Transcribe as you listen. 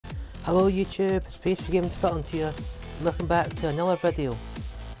Hello YouTube, it's Pastry Gaming Scotland here, and welcome back to another video.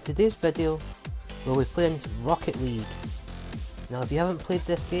 Today's video, we'll be playing Rocket League. Now if you haven't played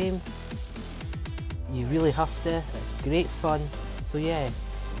this game, you really have to, it's great fun, so yeah,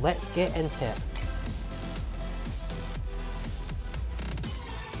 let's get into it.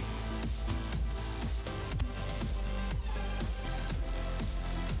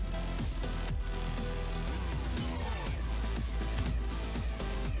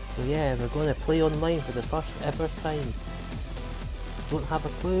 So yeah, we're going to play online for the first ever time. Don't have a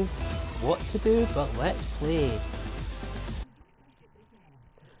clue what to do, but let's play.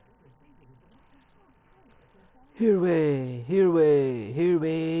 Here we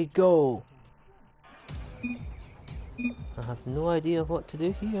go. I have no idea what to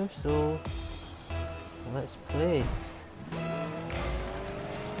do here, so let's play.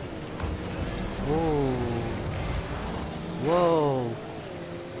 Whoa. Whoa.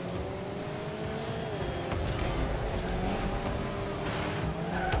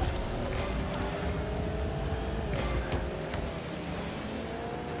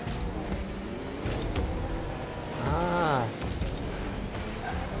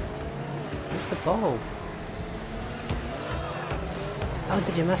 Oh! How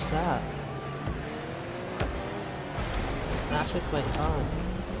did you miss that? That's actually quite hard.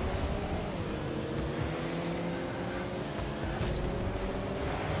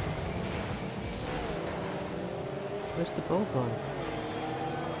 Where's the ball gone?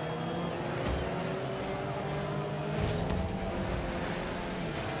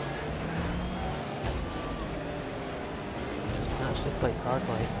 That's actually quite hard,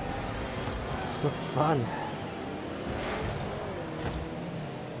 like. So fun.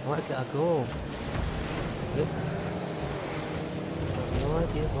 I want to get a goal. Oops. I have no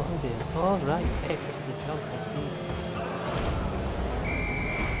idea what I'm doing. Oh right, heck is the jump, I see.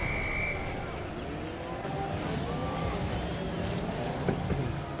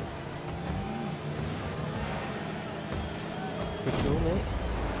 Good goal, mate.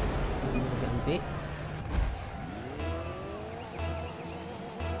 I'm getting beat.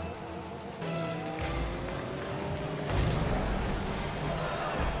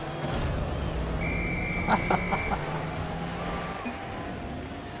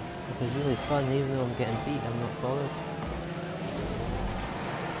 This is really fun, even though I'm getting beat, I'm not bothered.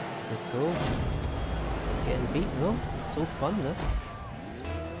 Good goal. Getting beat, no? It's so fun, this.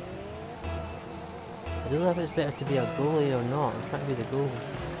 I don't know if it's better to be a goalie or not, I'm trying to be the goalie.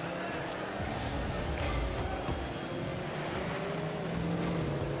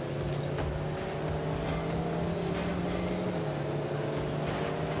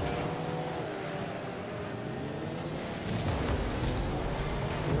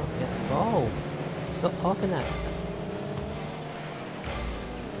 Oh, stop hawking it.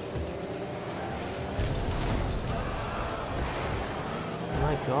 Oh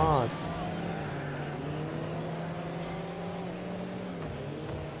my god.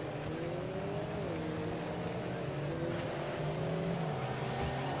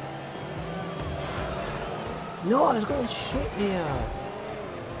 No, I was going to shoot there.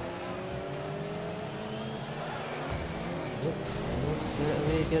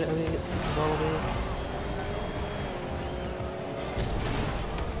 Get it away, get the ball away.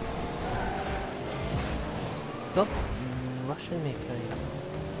 Stop rushing me, guys.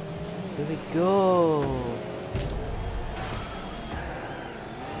 Here we go.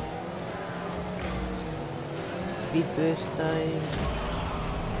 Speed boost time.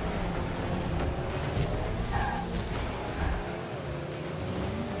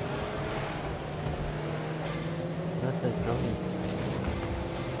 That's like brilliant.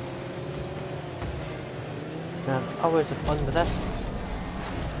 Have hours of fun with this.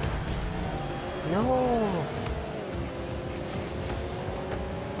 No!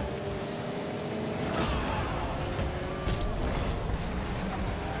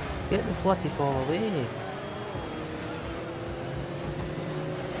 Get the bloody ball away!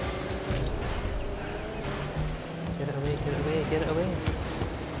 Get it away, get it away, get it away!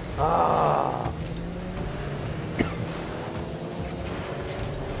 Ah!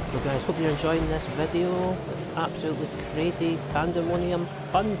 So guys, hope you're enjoying this video. It's absolutely crazy pandemonium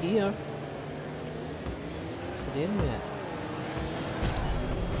fun here. What am I doing yet?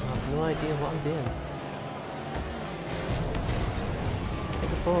 I have no idea what I'm doing. Get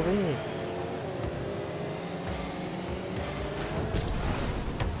the ball away.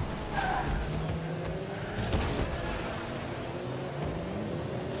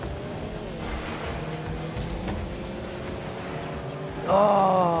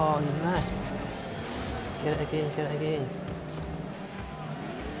 Oh, you missed. Get it again, get it again.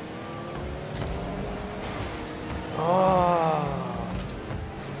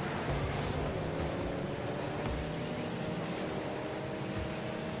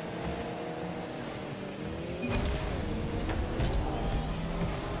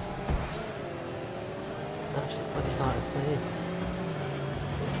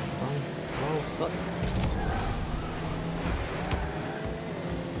 Look.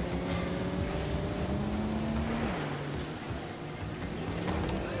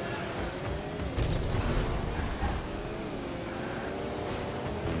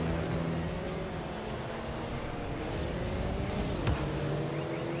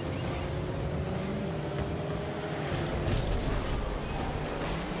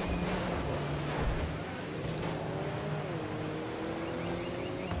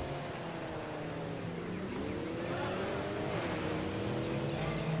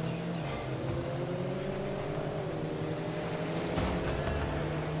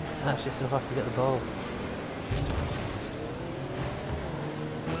 Actually, so hard to get the ball.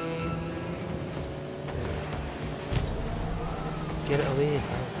 Get it away,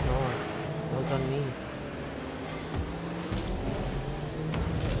 thank God. Well done me.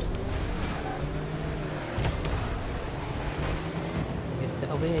 Get it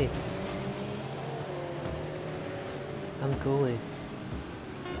away. I'm goalie.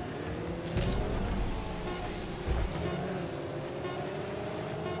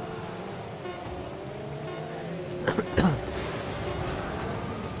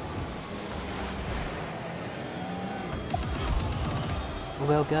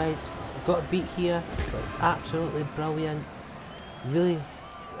 Well guys, got a beat here, but it's absolutely brilliant. Really,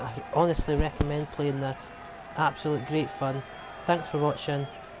 I honestly recommend playing this. Absolute great fun. Thanks for watching,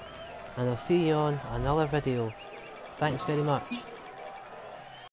 and I'll see you on another video. Thanks very much.